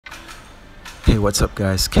Hey, what's up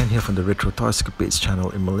guys, Ken here from the Retro Toy Escapades channel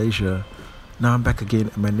in Malaysia. Now I'm back again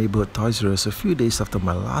at my neighborhood Toys R Us a few days after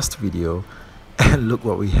my last video, and look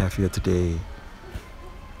what we have here today.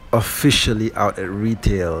 Officially out at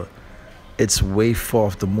retail, it's wave 4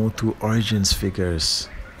 of the MOTU Origins figures.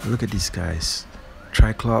 Look at these guys,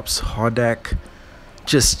 Triclops, Hordak,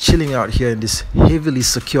 just chilling out here in this heavily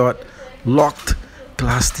secured, locked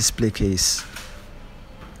glass display case.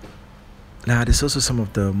 Now there's also some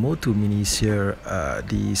of the MOTU minis here,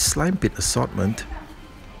 the Slime Pit assortment.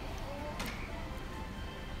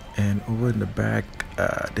 And over in the back,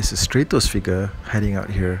 there's a Stratos figure hiding out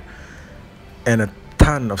here. And a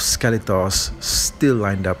ton of Skeletors still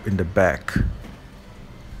lined up in the back.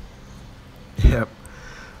 Yep.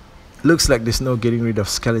 Looks like there's no getting rid of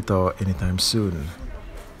Skeletor anytime soon.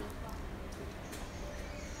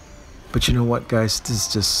 But you know what guys,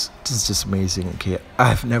 this is just amazing. Okay,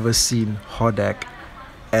 I've never seen Hordak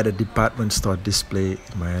at a department store display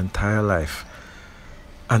in my entire life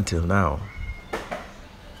until now.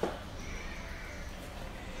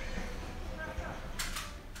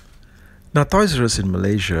 Now Toys R Us in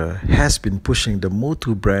Malaysia has been pushing the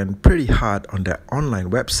MOTU brand pretty hard on their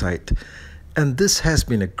online website, and this has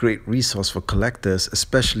been a great resource for collectors,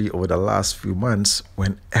 especially over the last few months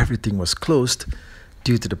when everything was closed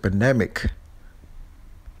due to the pandemic.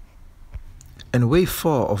 And wave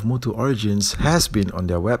 4 of MOTU Origins has been on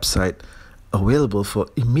their website, available for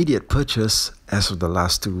immediate purchase as of the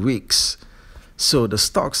last 2 weeks. So the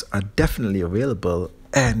stocks are definitely available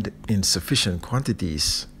and in sufficient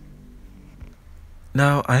quantities.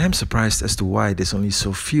 Now I am surprised as to why there's only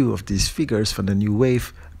so few of these figures from the new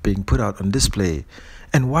wave being put out on display,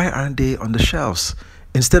 and why aren't they on the shelves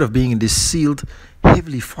instead of being in this sealed,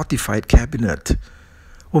 heavily fortified cabinet.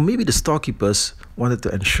 Well, maybe the storekeepers wanted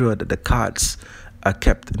to ensure that the cards are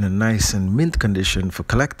kept in a nice and mint condition for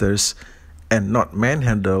collectors and not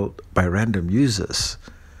manhandled by random users.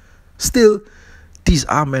 Still, these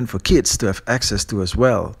are meant for kids to have access to as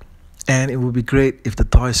well, and it would be great if the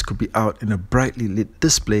toys could be out in a brightly lit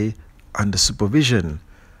display under supervision,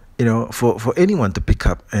 you know, for anyone to pick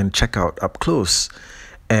up and check out up close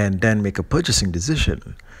and then make a purchasing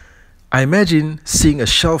decision. I imagine seeing a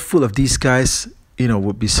shelf full of these guys, you know,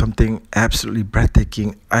 would be something absolutely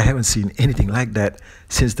breathtaking. I haven't seen anything like that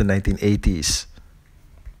since the 1980s.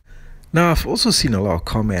 Now, I've also seen a lot of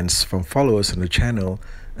comments from followers on the channel,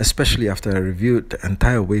 especially after I reviewed the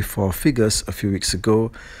entire Wave 4 figures a few weeks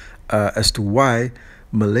ago, as to why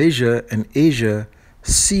Malaysia and Asia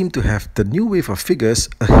seem to have the new wave of figures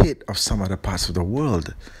ahead of some other parts of the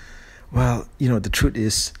world. Well, you know, the truth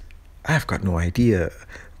is, I've got no idea.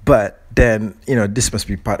 But then, you know, this must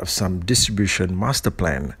be part of some distribution master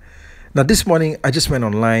plan. Now, this morning, I just went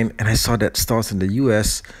online and I saw that stores in the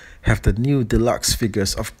US have the new deluxe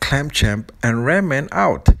figures of Clamchamp and Ram Man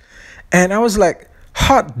out. And I was like,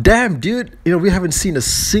 hot damn, dude. You know, we haven't seen a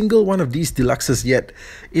single one of these deluxes yet,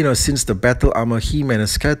 you know, since the Battle Armor He-Man and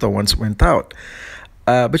Skeletor ones went out.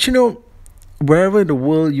 But you know, wherever in the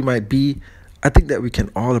world you might be, I think that we can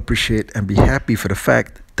all appreciate and be happy for the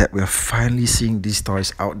fact that we're finally seeing these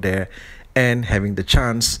toys out there and having the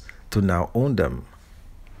chance to now own them.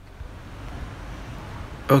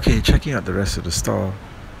 Okay, checking out the rest of the store.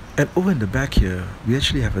 And over in the back here, we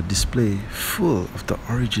actually have a display full of the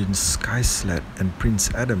Origins Sky Sled and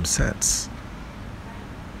Prince Adam sets.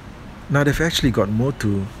 Now they've actually got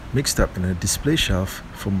MOTU mixed up in a display shelf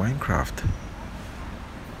for Minecraft.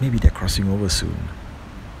 Maybe they're crossing over soon.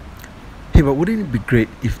 Hey, but wouldn't it be great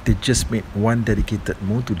if they just made one dedicated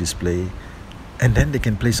MOTU display and then they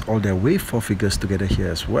can place all their Wave 4 figures together here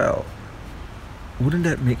as well? Wouldn't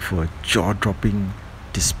that make for a jaw-dropping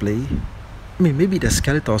display? I mean, maybe the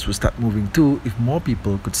Skeletors will start moving too if more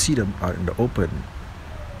people could see them out in the open.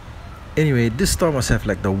 Anyway, this store must have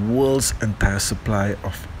like the world's entire supply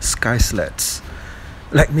of Sky Sleds.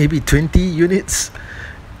 Like maybe 20 units?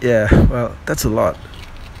 Yeah, well, that's a lot.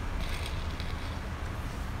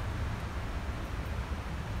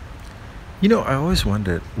 You know, I always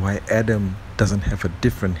wondered why Adam doesn't have a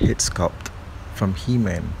different head sculpt from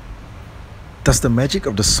He-Man. Does the magic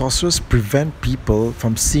of the sorceress prevent people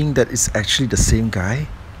from seeing that it's actually the same guy?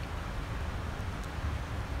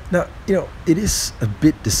 Now, you know, it is a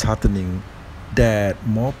bit disheartening that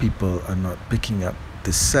more people are not picking up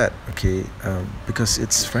this set, okay, because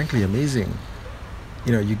it's frankly amazing.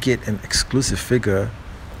 You know, you get an exclusive figure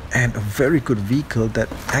and a very good vehicle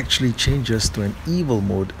that actually changes to an evil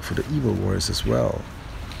mode for the evil warriors as well.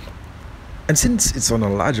 And since it's on a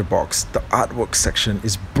larger box, the artwork section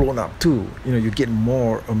is blown up too. You know, you get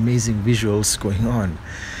more amazing visuals going on.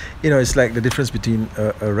 You know, it's like the difference between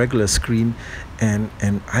a regular screen and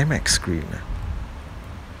an IMAX screen.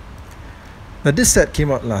 Now this set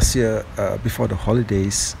came out last year before the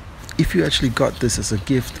holidays. If you actually got this as a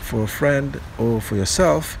gift for a friend or for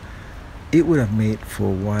yourself, it would have made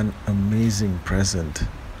for one amazing present.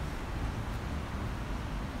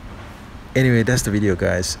 Anyway, that's the video,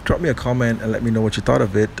 guys. Drop me a comment and let me know what you thought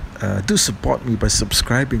of it. Do support me by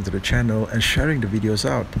subscribing to the channel and sharing the videos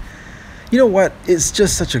out. You know what? It's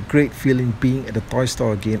just such a great feeling being at the toy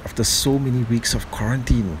store again after so many weeks of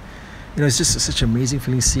quarantine. You know, it's just such an amazing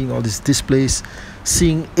feeling seeing all these displays,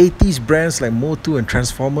 seeing 80s brands like MOTU and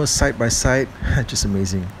Transformers side by side. Just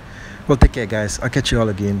amazing. Well, take care, guys. I'll catch you all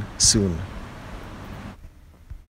again soon.